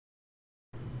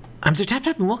I'm Sir Tap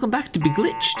Tap and welcome back to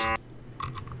Beglitched.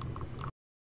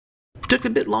 Took a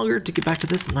bit longer to get back to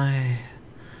this than I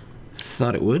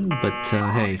thought it would, but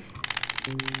hey,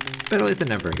 better late than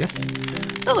never, I guess.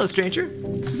 Hello, stranger.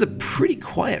 This is a pretty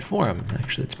quiet forum.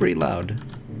 Actually, it's pretty loud.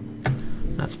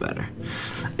 That's better.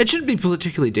 It shouldn't be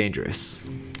particularly dangerous.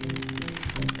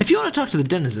 If you want to talk to the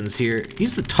denizens here,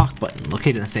 use the talk button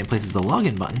located in the same place as the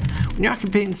login button when you're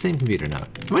occupying the same computer node.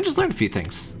 You might just learn a few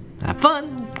things. Have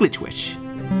fun, Witchy.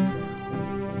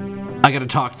 I gotta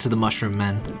talk to the mushroom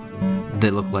men.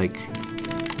 They look like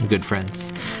good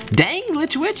friends. Dang,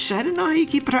 Witch! I didn't know how you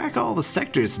keep track of all the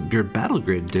sectors your battle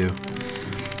grid do.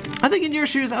 I think in your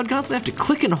shoes I would constantly have to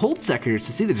click and hold sectors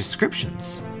to see the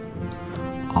descriptions.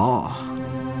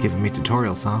 Oh, giving me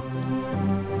tutorials, huh?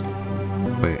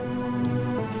 Wait.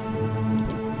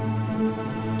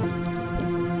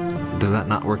 Does that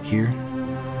not work here?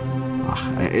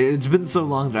 Oh, it's been so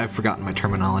long that I've forgotten my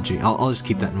terminology. I'll just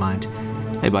keep that in mind.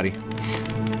 Hey, buddy.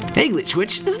 Hey,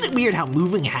 Glitchwitch, isn't it weird how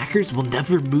moving hackers will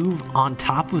never move on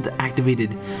top of the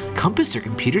activated compass or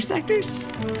computer sectors?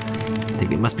 I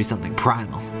think it must be something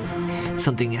primal.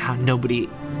 Something how nobody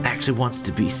actually wants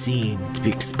to be seen, to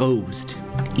be exposed,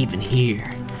 even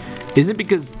here. Isn't it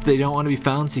because they don't want to be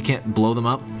found so you can't blow them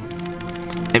up?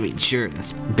 I mean, sure,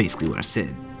 that's basically what I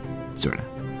said. Sorta.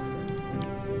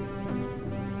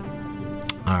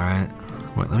 Alright.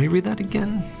 Wait, let me read that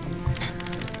again.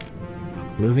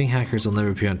 Moving hackers will never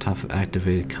appear on top of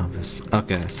activated compass.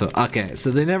 Okay,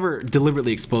 so they never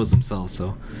deliberately expose themselves,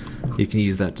 so you can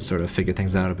use that to sort of figure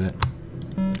things out a bit.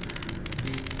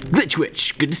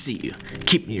 Glitchwitch, good to see you.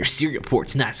 Keeping your cereal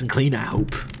ports nice and clean, I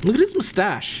hope. Look at his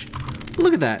mustache.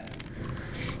 Look at that.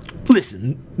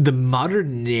 Listen, the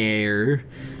moderator,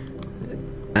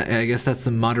 I guess that's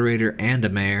the moderator and a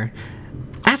mayor,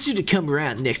 asked you to come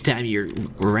around next time you're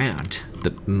around.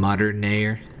 The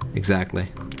moderator, exactly.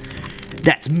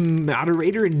 That's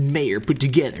moderator and mayor put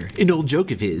together. An old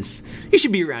joke of his. You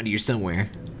should be around here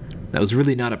somewhere. That was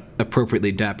really not an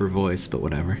appropriately dapper voice, but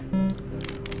whatever.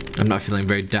 I'm not feeling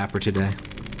very dapper today.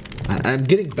 I'm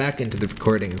getting back into the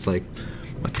recording. It's like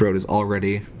my throat is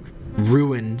already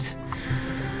ruined.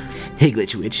 Hey,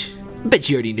 Glitchwitch. Bet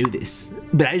you already knew this,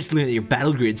 but I just learned that your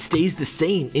battle grid stays the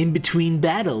same in between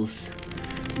battles.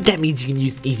 That means you can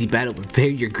use easy battle to prepare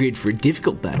your grid for a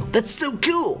difficult battle. That's so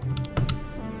cool!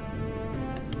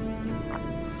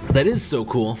 That is so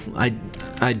cool.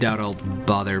 I doubt I'll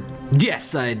bother.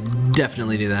 Yes, I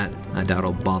definitely do that. I doubt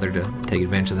I'll bother to take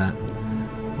advantage of that.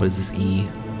 What is this E?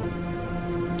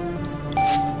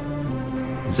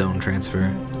 Zone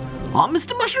transfer. Oh,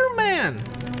 Mr. Mushroom Man!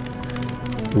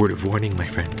 Word of warning, my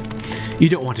friend. You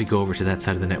don't want to go over to that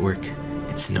side of the network.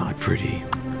 It's not pretty.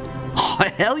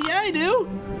 Oh, hell yeah, I do!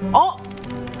 Oh!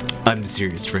 I'm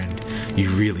serious, friend. You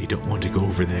really don't want to go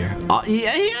over there. Oh,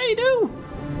 yeah, I do!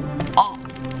 Oh!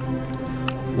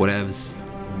 Whatevs.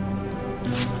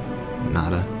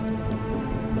 Nada.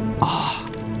 Ah. Oh.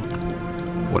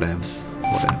 Whatevs.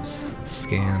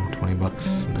 Scan, 20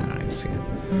 bucks. No, I don't need to scan.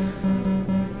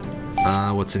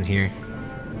 What's in here?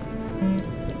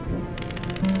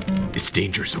 It's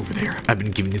dangerous over there. I've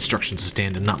been given instructions to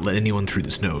stand and not let anyone through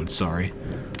this node. Sorry.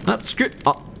 Oh, screw.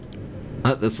 Oh.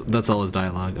 That's all his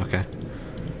dialogue. Okay.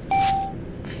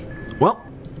 Well.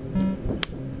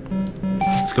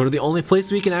 Let's go to the only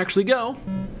place we can actually go.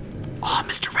 Oh,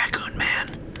 Mr. Raccoon Man.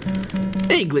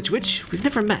 Hey, Glitchwitch. We've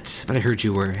never met, but I heard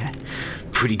you were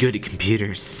pretty good at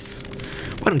computers.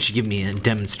 Why don't you give me a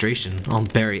demonstration? I'll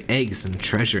bury eggs and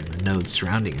treasure in the nodes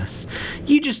surrounding us.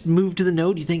 You just move to the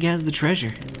node you think has the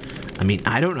treasure. I mean,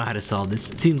 I don't know how to solve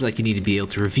this. It seems like you need to be able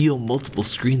to reveal multiple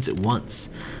screens at once.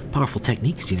 Powerful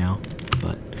techniques, you know.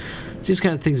 But it seems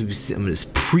kind of things would be as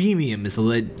premium as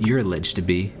you're alleged to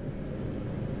be.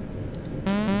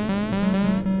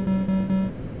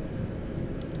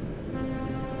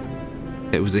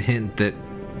 It was a hint that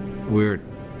we're...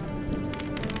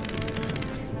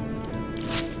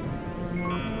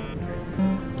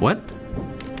 What?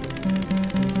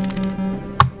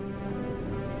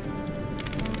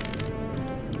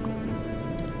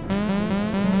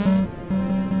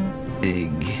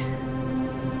 Egg.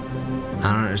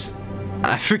 I don't know.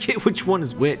 I forget which one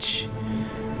is which.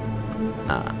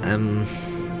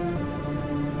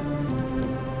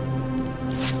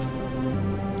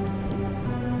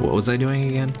 What was I doing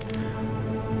again?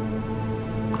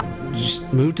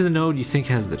 Just move to the node you think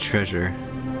has the treasure.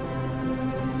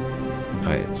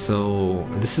 Alright, so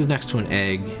this is next to an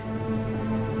egg.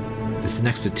 This is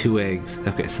next to 2 eggs.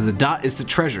 Okay, so the dot is the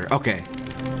treasure. Okay.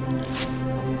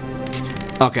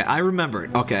 Okay, I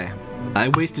remembered. Okay. I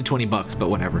wasted 20 bucks, but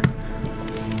whatever.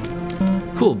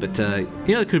 Cool, but,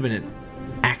 you know, it could have been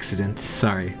accident.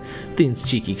 Sorry. Thin's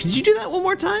cheeky. Could you do that one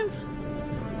more time?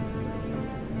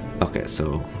 Okay,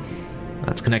 so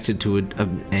that's connected to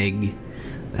an egg.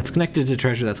 That's connected to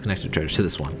treasure. That's connected to treasure. To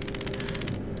this one.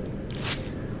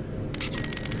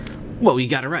 Whoa, you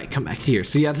got it right. Come back here.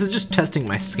 So yeah, this is just testing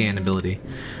my scan ability.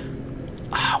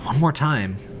 One more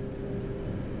time.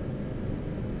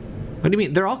 What do you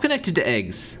mean? They're all connected to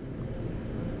eggs.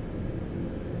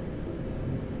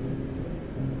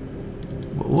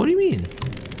 What do you mean?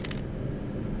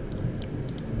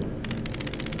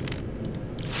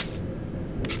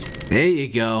 There you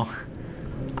go.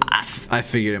 I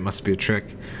figured it must be a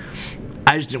trick.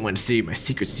 I just didn't want to say my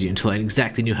secrets to you until I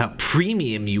exactly knew how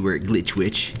premium you were, Glitch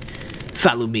Witch.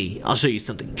 Follow me. I'll show you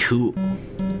something cool.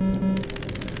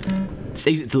 This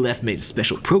exit to the left made a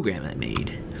special program I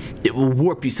made. It will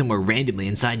warp you somewhere randomly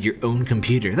inside your own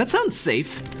computer. That sounds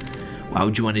safe. Why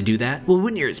would you want to do that? Well,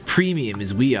 when you're as premium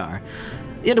as we are,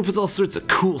 you end up with all sorts of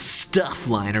cool stuff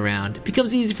lying around. It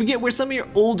becomes easy to forget where some of your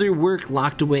older work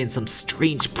locked away in some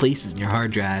strange places in your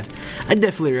hard drive. I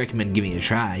definitely recommend giving it a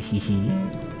try. Hee hee.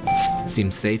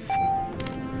 Seems safe.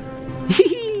 Hee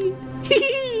hee. Hee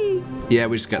hee. Yeah,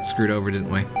 we just got screwed over,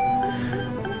 didn't we?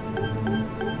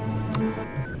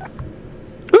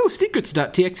 Ooh,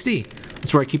 secrets.txt.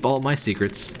 That's where I keep all of my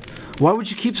secrets. Why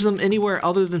would you keep them anywhere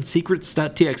other than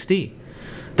secrets.txt?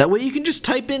 That way you can just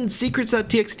type in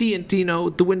secrets.txt into, you know,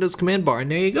 the Windows command bar, and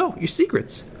there you go, your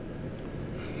secrets.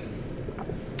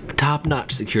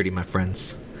 Top-notch security, my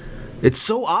friends. It's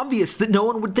so obvious that no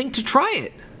one would think to try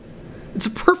it. It's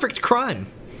a perfect crime.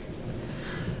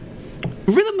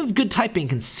 Rhythm of good typing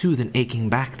can soothe an aching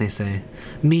back, they say.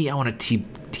 Me, I want a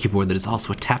keyboard that is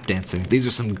also a tap dancer. These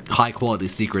are some high-quality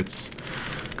secrets.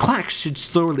 Clacks should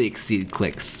sorely exceed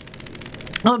clicks.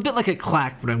 I'm a bit like a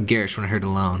clack, but I'm garish when I heard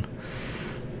alone.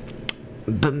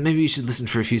 But maybe you should listen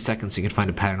for a few seconds so you can find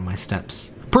a pattern of my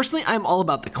steps. Personally, I'm all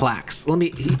about the clacks. Let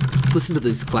me listen to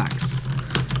these clacks.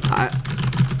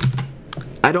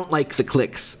 I don't like the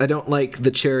clicks. I don't like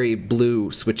the cherry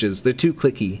blue switches. They're too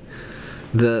clicky.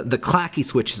 The clacky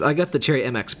switches. I got the cherry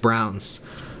MX browns.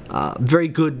 Very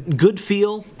good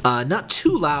feel. Not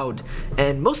too loud,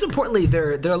 and most importantly,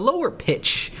 they're lower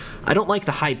pitch. I don't like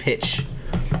the high pitch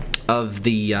of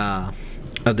the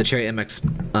cherry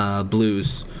MX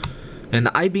blues. And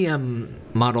the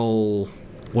IBM model,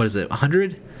 what is it,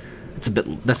 100?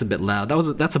 That's a bit loud.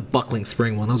 That's a buckling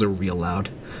spring one. Those are real loud.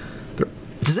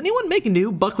 Does anyone make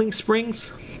new buckling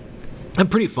springs? I'm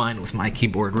pretty fine with my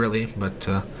keyboard, really,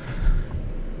 but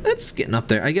it's getting up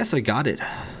there. I guess I got it.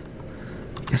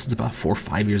 I guess it's about 4 or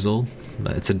 5 years old,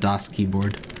 but it's a DOS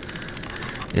keyboard.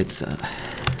 It's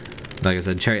like I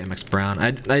said, cherry MX brown.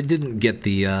 I didn't get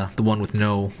the one with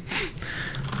no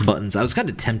buttons. I was kind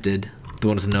of tempted. The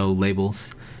one with no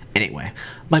labels. Anyway,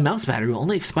 my mouse battery will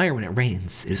only expire when it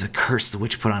rains. It was a curse the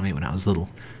witch put on me when I was little.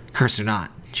 Curse or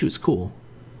not, she was cool.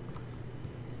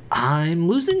 I'm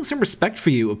losing some respect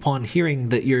for you upon hearing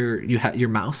that your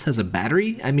mouse has a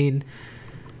battery. I mean,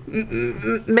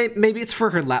 maybe it's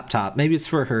for her laptop. Maybe it's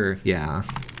for her. Yeah.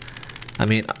 I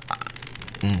mean,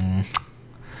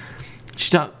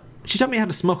 she taught me how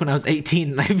to smoke when I was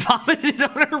 18, and I vomited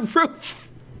on her roof.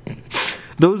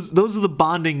 Those are the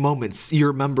bonding moments you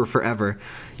remember forever.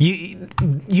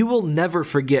 You will never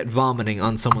forget vomiting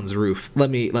on someone's roof. Let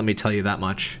me tell you that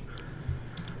much.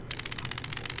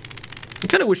 I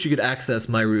kind of wish you could access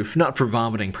my roof, not for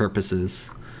vomiting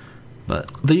purposes,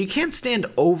 but though you can't stand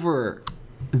over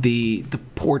the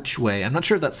porchway. I'm not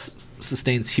sure if that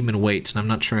sustains human weight, and I'm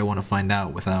not sure I want to find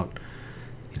out without,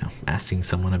 you know, asking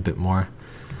someone a bit more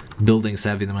building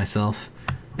savvy than myself.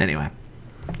 Anyway.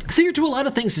 Secret to a lot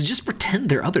of things is just pretend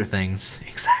they're other things.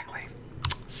 Exactly.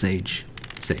 Sage.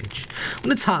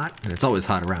 When it's hot, and it's always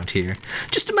hot around here,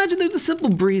 just imagine there's a simple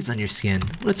breeze on your skin.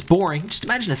 When it's boring, just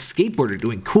imagine a skateboarder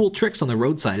doing cool tricks on the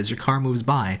roadside as your car moves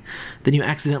by. Then you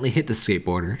accidentally hit the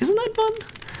skateboarder. Isn't that fun?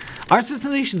 Our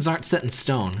sensations aren't set in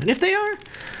stone, and if they are,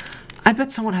 I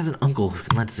bet someone has an uncle who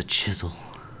can lend us a chisel.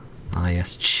 Ah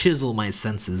yes, chisel my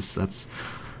senses.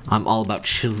 I'm all about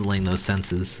chiseling those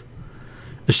senses.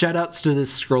 Shoutouts to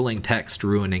this scrolling text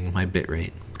ruining my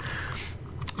bitrate.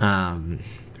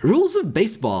 Rules of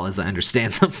baseball, as I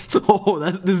understand them. Oh,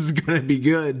 this is gonna be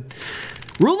good.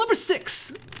 Rule number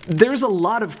 6. There's a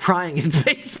lot of crying in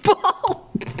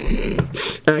baseball.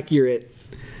 Accurate.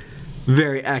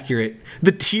 Very accurate.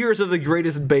 The tears of the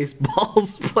greatest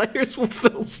baseballs players will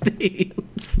fill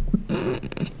stadiums.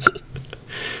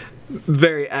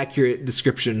 Very accurate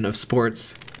description of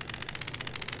sports.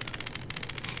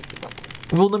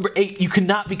 Rule number 8, you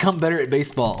cannot become better at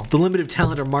baseball. The limit of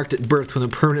talent are marked at birth with a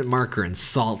permanent marker in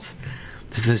salt.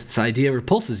 If this idea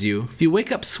repulses you, if you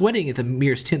wake up sweating at the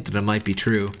merest hint that it might be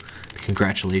true,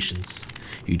 congratulations.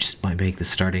 You just might make the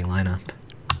starting lineup.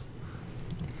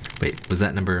 Wait, was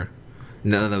that number...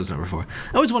 No, that was number 4.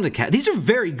 I always wanted a cat. These are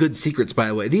very good secrets, by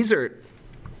the way. These are...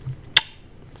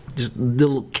 just a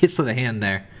little kiss of the hand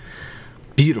there.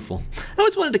 Beautiful. I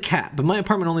always wanted a cat, but my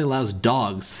apartment only allows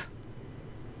dogs.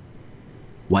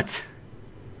 What?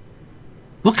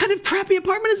 What kind of crappy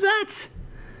apartment is that?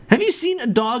 Have you seen a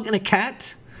dog and a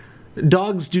cat?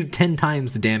 Dogs do 10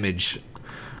 times the damage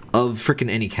of frickin'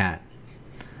 any cat.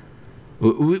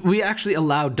 We actually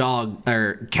allow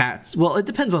cats. Well, it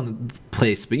depends on the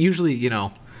place, but usually, you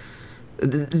know,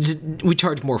 we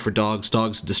charge more for dogs.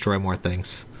 Dogs destroy more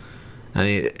things. I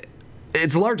mean,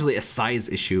 it's largely a size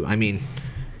issue. I mean,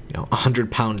 you know,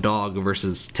 100-pound dog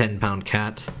versus 10-pound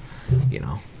cat, you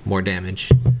know, more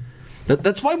damage.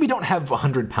 That's why we don't have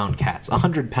 100-pound cats.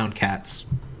 100-pound cats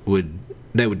would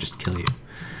just kill you.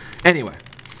 Anyway,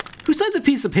 who signs a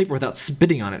piece of paper without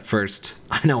spitting on it first?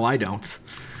 I know I don't.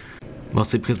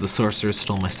 Mostly because the sorcerer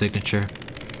stole my signature.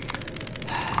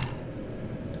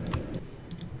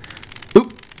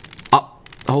 Oop! Oh,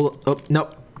 hold. Oh,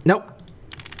 nope, nope.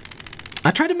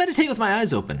 I tried to meditate with my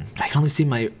eyes open. I could only see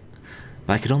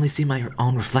my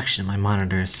own reflection in my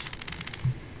monitors.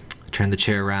 I turned the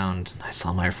chair around. I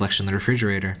saw my reflection in the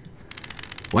refrigerator.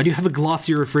 Why do you have a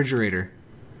glossier refrigerator?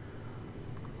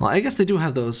 Well, I guess they do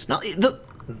have those. No,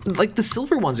 the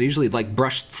silver ones are usually like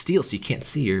brushed steel, so you can't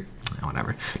see your...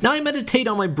 whatever. Now I meditate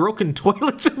on my broken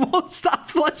toilet that won't stop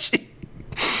flushing.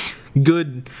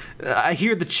 Good. I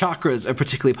hear the chakras are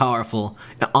particularly powerful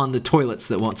on the toilets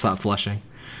that won't stop flushing.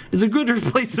 Is a good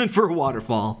replacement for a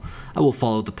waterfall. I will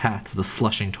follow the path of the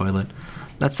flushing toilet.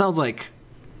 That sounds like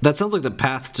the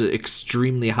path to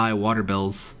extremely high water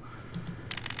bills.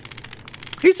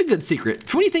 Here's a good secret.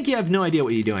 For when you think you have no idea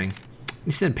what you're doing,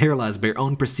 you stand paralyzed by your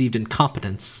own perceived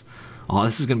incompetence. Oh,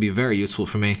 this is going to be very useful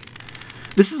for me.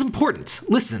 This is important.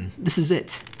 Listen, this is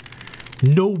it.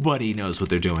 Nobody knows what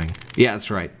they're doing. Yeah, that's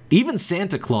right. Even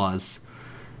Santa Claus.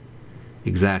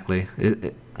 Exactly.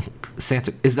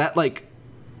 Santa... Is that like...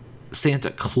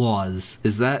 Santa Claus?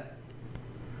 Is that...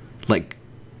 like...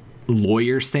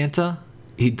 Lawyer Santa?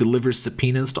 He delivers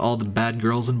subpoenas to all the bad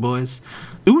girls and boys?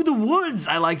 Ooh, the woods!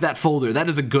 I like that folder. That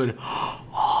is a good...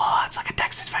 Oh, it's like a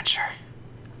text adventure.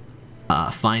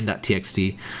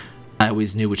 Find.txt. I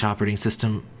always knew which operating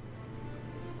system...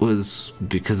 was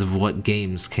because of what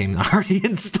games came already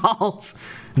installed.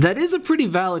 That is a pretty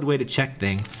valid way to check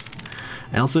things.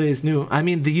 I also always knew, I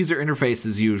mean, the user interface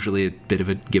is usually a bit of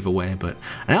a giveaway, but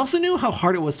I also knew how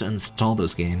hard it was to install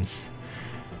those games.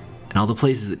 And all the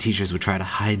places that teachers would try to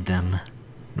hide them.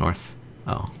 North.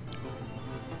 Oh.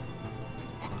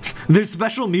 There's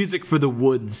special music for the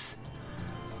woods.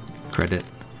 Credit.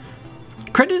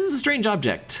 Credit is a strange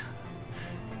object.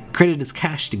 Credit is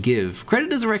cash to give.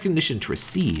 Credit is a recognition to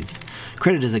receive.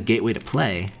 Credit is a gateway to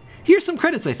play. Here's some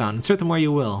credits I found. Insert them where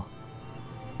you will.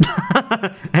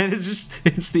 And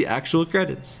it's the actual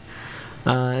credits.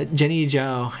 Jenny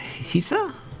Zhao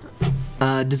Hisa?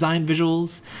 Design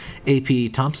Visuals.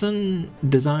 AP Thompson.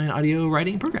 Design Audio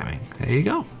Writing Programming. There you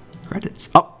go. Credits.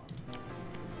 Oh.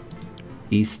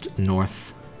 East,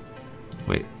 North.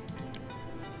 Wait.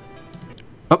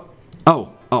 Oh.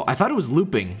 Oh. Oh, I thought it was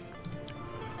looping.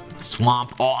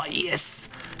 Swamp. Oh, yes!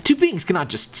 2 beings cannot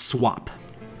just swap.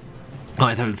 Oh,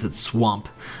 I thought it said swamp.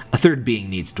 A third being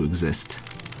needs to exist.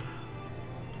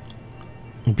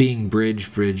 Being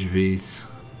bridge bees.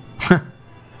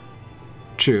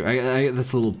 True.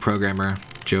 That's a little programmer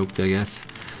joke, I guess.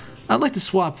 I'd like to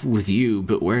swap with you,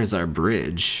 but where's our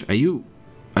bridge? Are you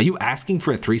asking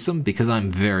for a threesome? Because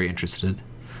I'm very interested.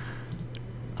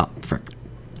 Oh, frick.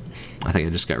 I think I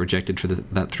just got rejected for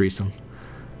that threesome.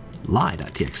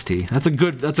 Lie.txt.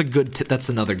 That's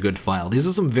another good file. These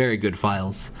are some very good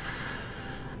files.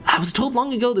 I was told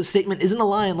long ago this statement isn't a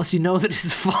lie unless you know that it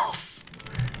is false.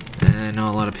 I know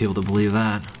a lot of people that believe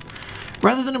that.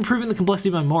 Rather than improving the complexity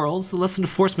of my morals, the lesson to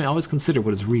force may always consider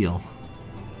what is real.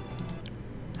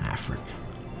 Africa.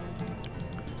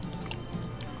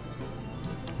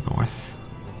 North.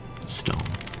 Stone.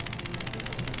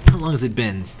 How long has it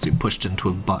been since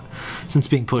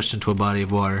being pushed into a body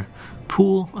of water?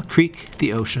 Pool, a creek,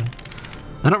 the ocean.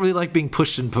 I don't really like being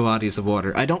pushed into bodies of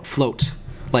water. I don't float.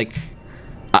 Like,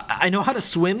 I know how to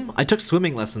swim. I took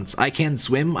swimming lessons. I can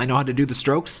swim. I know how to do the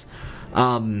strokes.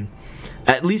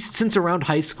 At least since around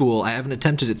high school. I haven't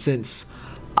attempted it since.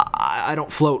 I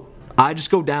don't float. I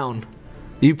just go down.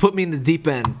 You put me in the deep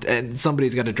end and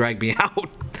somebody's got to drag me out.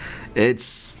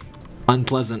 It's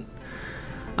unpleasant.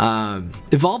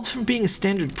 Evolved from being a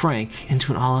standard prank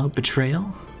into an all-out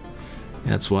betrayal?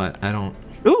 That's what I don't.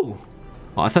 Ooh!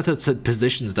 Oh, I thought that said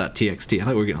positions.txt. I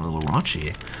thought we were getting a little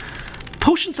raunchy.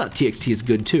 Potions.txt is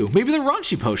good too. Maybe they're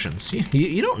raunchy potions.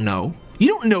 You don't know. You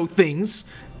don't know things,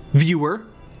 viewer.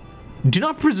 Do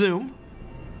not presume.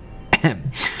 If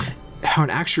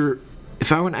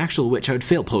I were an actual witch, I would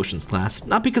fail potions class.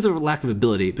 Not because of a lack of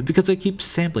ability, but because I keep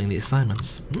sampling the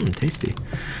assignments. Tasty.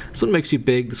 This one makes you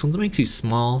big. This one makes you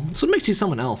small. This one makes you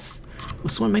someone else.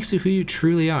 This one makes you who you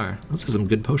truly are. Those are some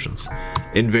good potions.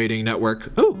 Invading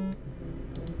network. Oh!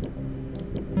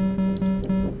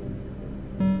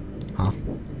 Huh?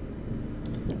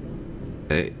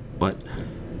 Hey, what?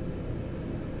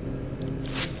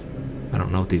 I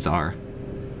don't know what these are.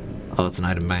 Oh, it's an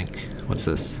item bank. What's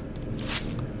this?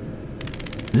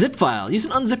 Zip file. Use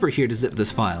an unzipper here to zip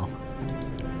this file.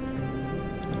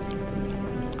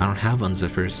 I don't have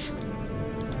unzippers.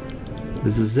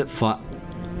 This is a zip file.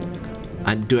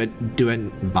 Do I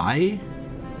buy?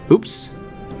 Oops.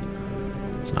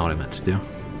 That's not what I meant to do.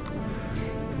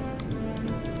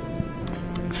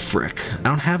 Frick. I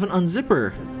don't have an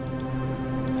unzipper.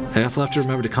 I guess I'll have to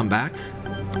remember to come back.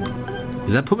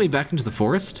 Does that put me back into the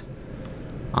forest?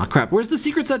 Aw, crap. Where's the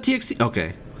secrets.txt?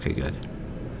 Okay. Okay, good.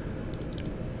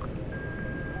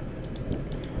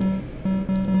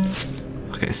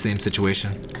 Okay, same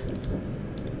situation.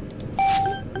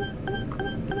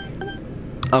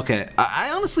 Okay,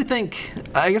 I honestly think,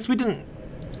 I guess we didn't,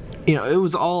 you know, it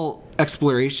was all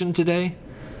exploration today,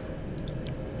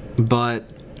 but,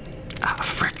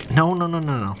 frick, no. I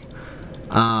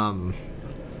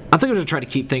think I'm going to try to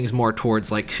keep things more towards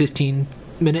like 15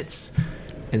 minutes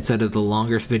instead of the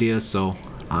longer videos, so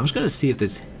I'm just going to see if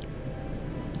there's,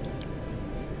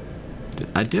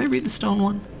 did I read the stone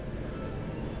one?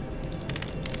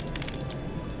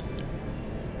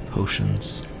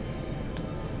 Potions.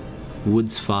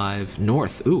 Woods 5.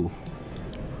 North. Ooh.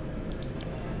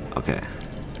 Okay.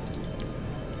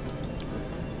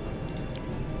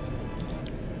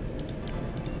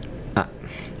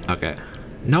 Okay.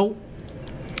 No.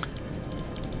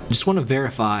 Just want to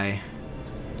verify.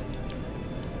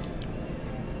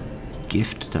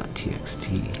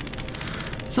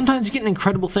 Gift.txt. Sometimes you get an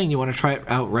incredible thing you want to try it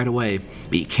out right away,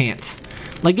 but you can't.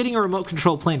 Like getting a remote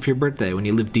control plane for your birthday when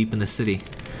you live deep in the city.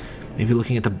 Maybe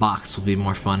looking at the box will be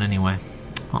more fun anyway.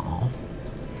 Uh-oh.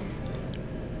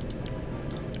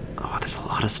 Oh, there's a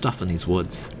lot of stuff in these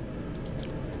woods.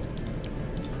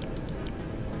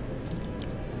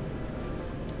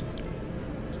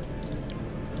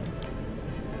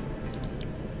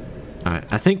 Alright,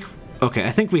 I think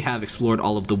we have explored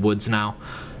all of the woods now.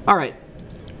 Alright.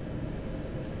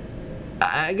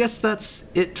 I guess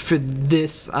that's it for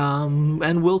this,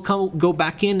 and we'll go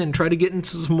back in and try to get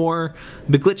into some more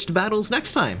Beglitched battles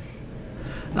next time.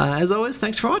 As always,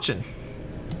 thanks for watching.